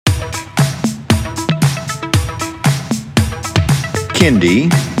Kindy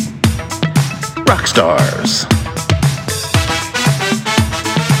Rockstars.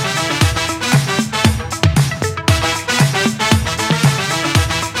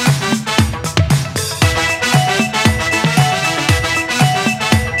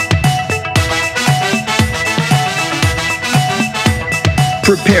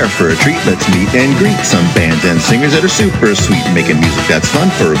 Prepare for a treat, let's meet and greet some bands and singers that are super sweet, making music that's fun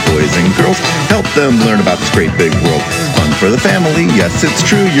for boys and girls. Help them learn about this great big world. Fun for the family, yes it's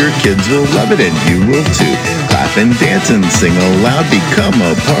true, your kids will love it and you will too. Clap and dance and sing aloud, become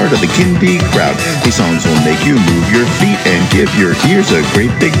a part of the Kindy crowd. These songs will make you move your feet and give your ears a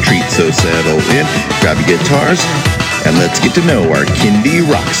great big treat. So settle in, grab your guitars, and let's get to know our Kindy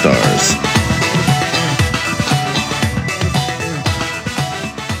Rockstars.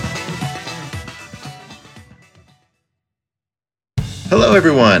 Hello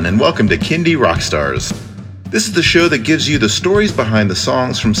everyone, and welcome to Kindy Rockstars. This is the show that gives you the stories behind the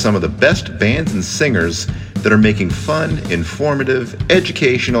songs from some of the best bands and singers that are making fun, informative,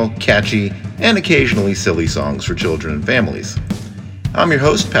 educational, catchy, and occasionally silly songs for children and families. I'm your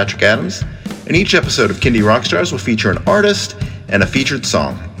host, Patrick Adams, and each episode of Kindy Rockstars will feature an artist and a featured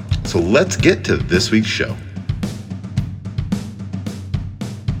song. So let's get to this week's show.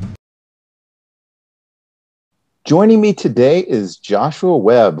 Joining me today is Joshua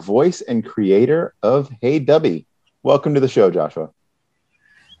Webb, voice and creator of Hey Dubby. Welcome to the show, Joshua.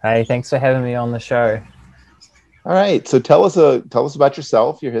 Hey, thanks for having me on the show. All right, so tell us about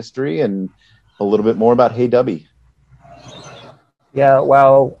yourself, your history, and a little bit more about Hey Dubby. Yeah,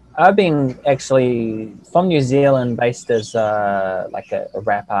 well, I've been actually from New Zealand, based as a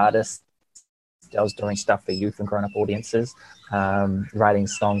rap artist. I was doing stuff for youth and grown-up audiences, writing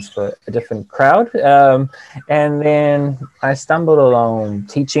songs for a different crowd. And then I stumbled along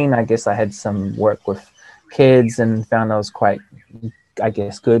teaching. I guess I had some work with kids and found I was quite,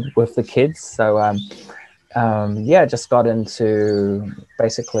 good with the kids. So, just got into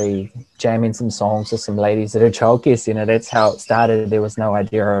basically jamming some songs with some ladies at a childcare center. That's how it started. There was no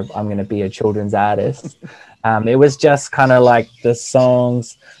idea of I'm going to be a children's artist. It was just kind of like the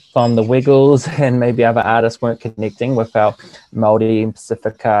songs from the Wiggles and maybe other artists weren't connecting with our Māori and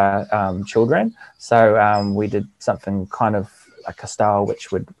Pacifica children. So we did something kind of like a style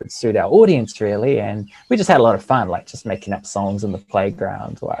which would suit our audience really. And we just had a lot of fun, like just making up songs in the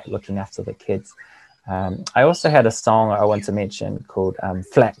playground, like looking after the kids. I also had a song I want to mention called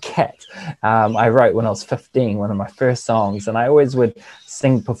Flat Cat. I wrote when I was 15, one of my first songs, and I always would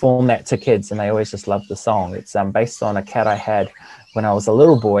perform that to kids, and they always just loved the song. It's based on a cat I had when I was a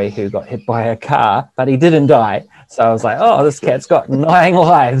little boy who got hit by a car, but he didn't die. So I was like, oh, this cat's got 9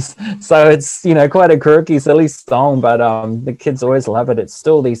 lives. So it's, quite a quirky, silly song, but the kids always love it. It's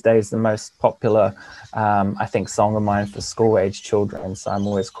still these days the most popular, I think, song of mine for school-age children. So I'm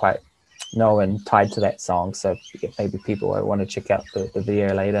always quite tied to that song. So maybe people want to check out the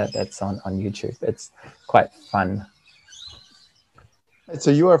video later. That's on YouTube. It's quite fun.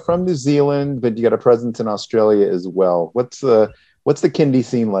 So you are from New Zealand, but you got a presence in Australia as well. What's the Kindy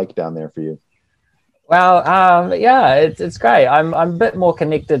scene like down there for you? Well, it's great. I'm a bit more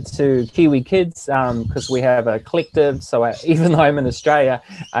connected to Kiwi kids because we have a collective. So even though I'm in Australia,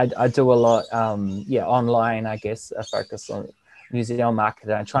 I do a lot, online, I guess, a focus on New Zealand market.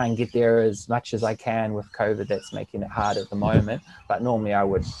 I try and get there as much as I can with COVID. That's making it hard at the moment. But normally I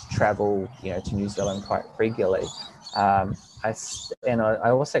would travel, to New Zealand quite regularly. I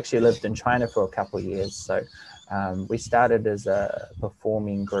also actually lived in China for a couple of years. So we started as a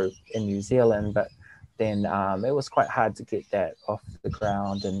performing group in New Zealand, but then it was quite hard to get that off the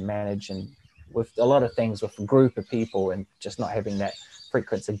ground and manage, and with a lot of things with a group of people and just not having that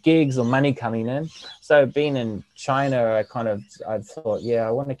frequency of gigs or money coming in. So being in China, I thought,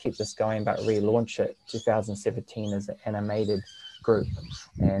 I want to keep this going, but relaunch it 2017 as an animated group.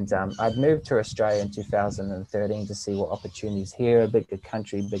 And I'd moved to Australia in 2013 to see what opportunities here, a bigger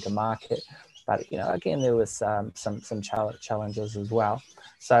country, bigger market. But, again, there was some challenges as well.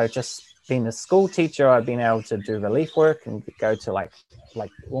 So just being a school teacher, I've been able to do relief work and go to like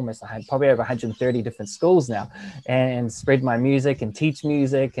almost probably over 130 different schools now and spread my music and teach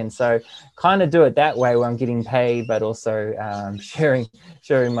music. And so kind of do it that way where I'm getting paid, but also sharing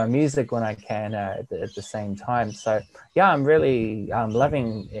my music when I can at the same time. So, I'm really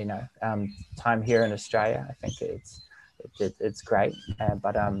loving, time here in Australia. I think it's great.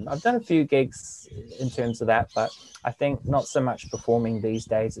 But I've done a few gigs in terms of that, but I think not so much performing these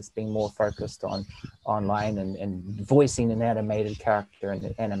days. It's been more focused on online and voicing an animated character in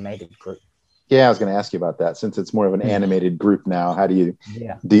an animated group. Yeah, I was going to ask you about that. Since it's more of an animated group now, how do you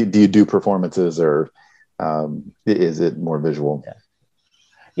do you do performances, or is it more visual? Yeah.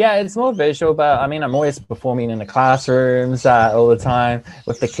 Yeah, it's more visual, but I mean, I'm always performing in the classrooms all the time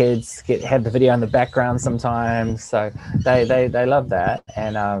with the kids. Have the video in the background sometimes, so they love that.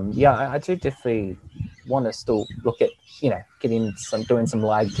 And yeah, I do definitely want to still look at doing some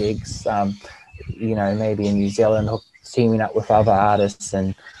live gigs. Maybe in New Zealand, teaming up with other artists,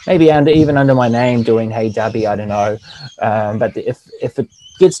 and maybe even under my name doing Hey Dubby. I don't know, but if it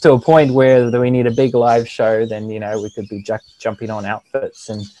gets to a point where we need a big live show, then we could be jumping on outfits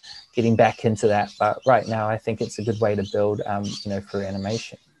and getting back into that. But right now I think it's a good way to build for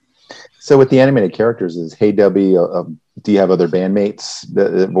animation. So with the animated characters, is Hey Dubby, do you have other bandmates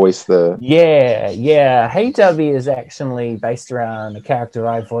that voice the... Yeah Hey Dubby is actually based around the character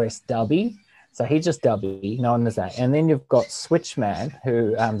I voiced, Dubby. So he's just Dubby, known as that. And then you've got Switchman,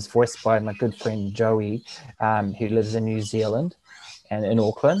 who is voiced by my good friend Joey, who lives in New Zealand and in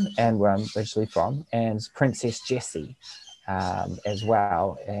Auckland, and where I'm originally from, and Princess Jessie as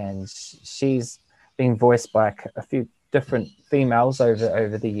well. And she's been voiced by a few different females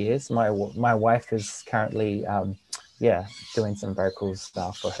over the years. My wife is currently, doing some vocals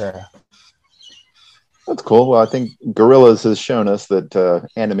for her. That's cool. Well, I think Gorillaz has shown us that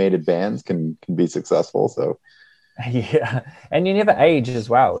animated bands can be successful. So, yeah, and you never age as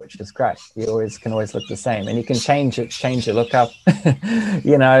well, which is great. You can always look the same, and you can change your look up.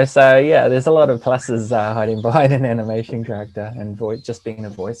 So yeah, there's a lot of pluses hiding behind an animation character and just being a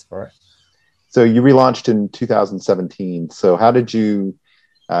voice for it. So you relaunched in 2017. So how did you?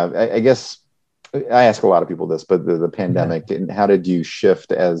 I guess I ask a lot of people this, but the pandemic, and how did you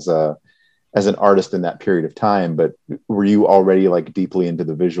shift as an artist in that period of time? But were you already like deeply into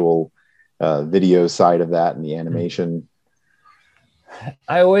the visual video side of that and the animation?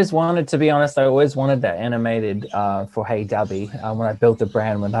 I always wanted, to be honest, that animated for Hey Dubby when I built the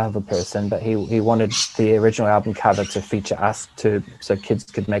brand with another person, but he wanted the original album cover to feature us so kids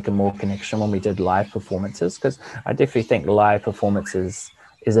could make a more connection when we did live performances, because I definitely think live performances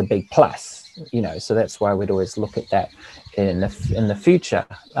is a big plus. So that's why we'd always look at that in the future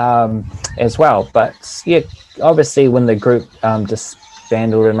as well. But yeah, obviously when the group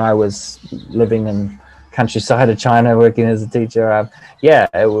disbanded and I was living in countryside of China working as a teacher,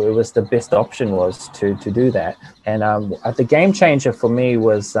 it was the best option was to do that. And the game changer for me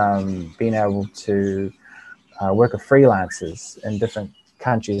was being able to work with freelancers in different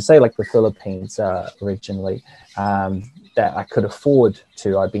countries, say like the Philippines originally, that I could afford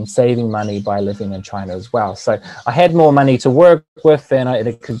to. I'd been saving money by living in China as well. So I had more money to work with, and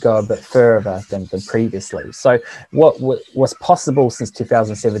it could go a bit further than previously. So what was possible since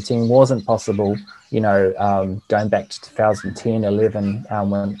 2017 wasn't possible, going back to 2010, 11,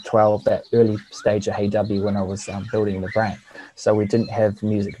 12, that early stage of Hey Dubby when I was building the brand. So we didn't have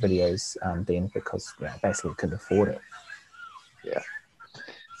music videos then because basically couldn't afford it. Yeah.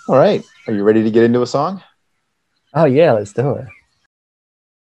 All right. Are you ready to get into a song? Oh, yeah, let's do it.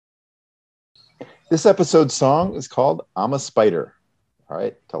 This episode's song is called I'm a Spider. All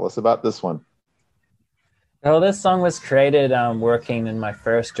right. Tell us about this one. Well, this song was created working in my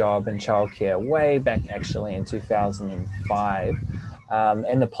first job in childcare way back actually in 2005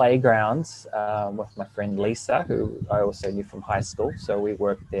 in the playgrounds with my friend Lisa, who I also knew from high school. So we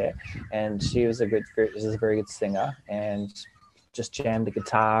worked there, and she was a very good singer and just jammed the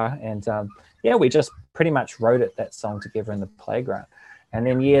guitar. And we just pretty much wrote that song together in the playground. And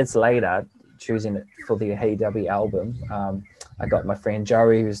then years later, choosing it for the Hey Dubby album, I got my friend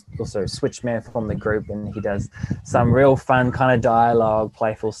Joey, who's also a Switchman from the group, and he does some real fun kind of dialogue,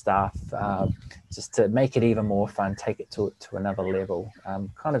 playful stuff, just to make it even more fun, take it to another level.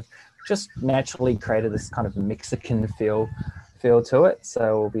 Kind of just naturally created this kind of Mexican feel to it.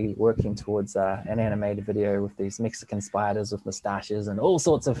 So we'll be working towards an animated video with these Mexican spiders with mustaches and all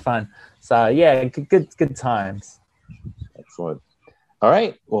sorts of fun. So yeah, good times. Excellent. All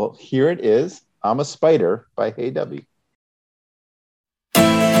right. Well, here it is. I'm a Spider by Hey Dubby.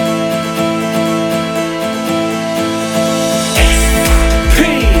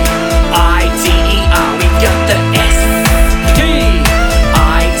 S-P-I-D-E-R, we got the S-P-I-D-E-R,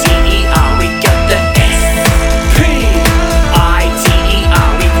 we got the S-P-I-D-E-R,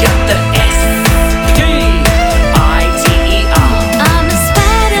 we got the S-P-I-D-E-R. I'm a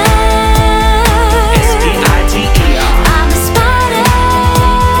spider. S-P-I-D-E-R. I'm a spider.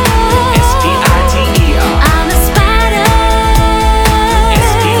 S-P-I-D-E-R. I'm a spider.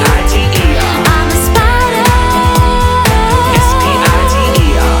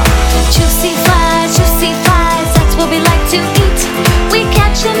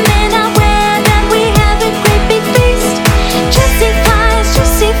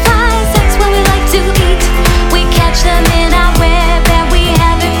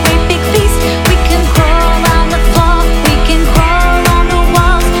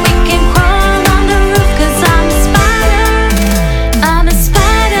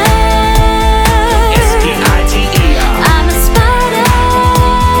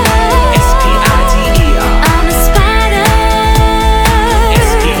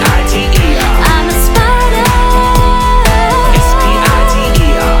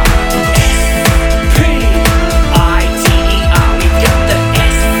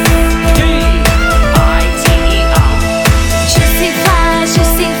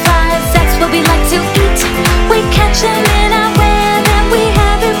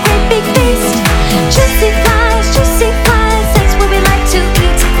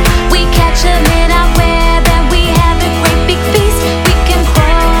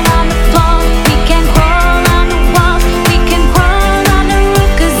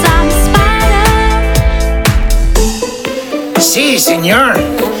 Si, senor.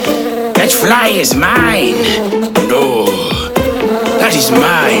 That fly is mine. No, that is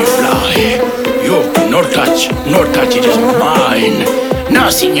my fly. You, no touch, it is mine. No,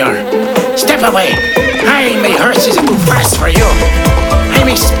 senor. Step away. I'm a horse is too fast for you. I'm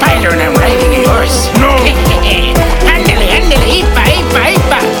a spider and I'm riding a horse. No. Ándale, ipa,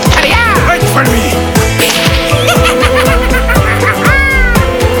 ipa. Allá. Wait for me.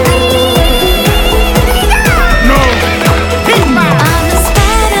 No. I'm a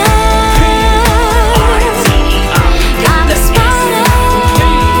spider. I'm a spider. I'm a spider.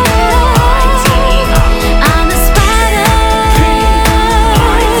 I'm a spider.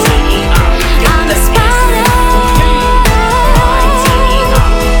 I'm a spider. I'm a spider. I'm a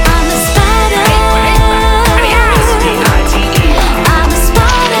spider. I'm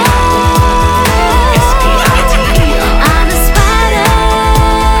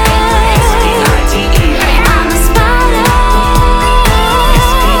a spider.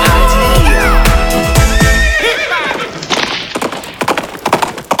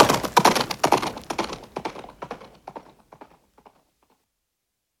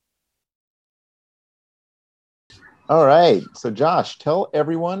 All right. So, Josh, tell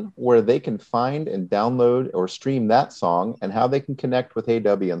everyone where they can find and download or stream that song and how they can connect with Hey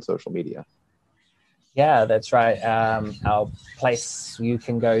Dubby on social media. Yeah, that's right. Our place you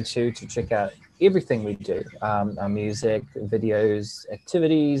can go to check out everything we do, our music, videos,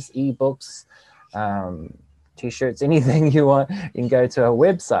 activities, ebooks, t-shirts, anything you want. You can go to our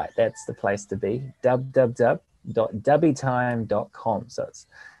website. That's the place to be, www.dubbytime.com. So it's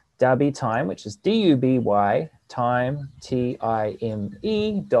Dubby Time, which is DUBY time, TIME.com,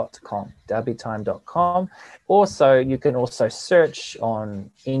 dubbytime.com. Also, you can also search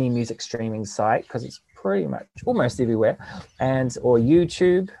on any music streaming site because it's pretty much almost everywhere, and or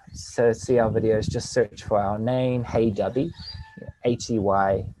YouTube. So see our videos, just search for our name, Hey Dubby,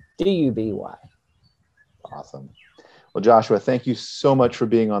 HEYDUBY. Awesome. Well, Joshua, thank you so much for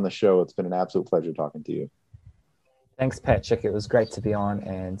being on the show. It's been an absolute pleasure talking to you. Thanks, Patrick. It was great to be on,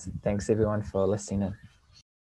 and thanks everyone for listening in.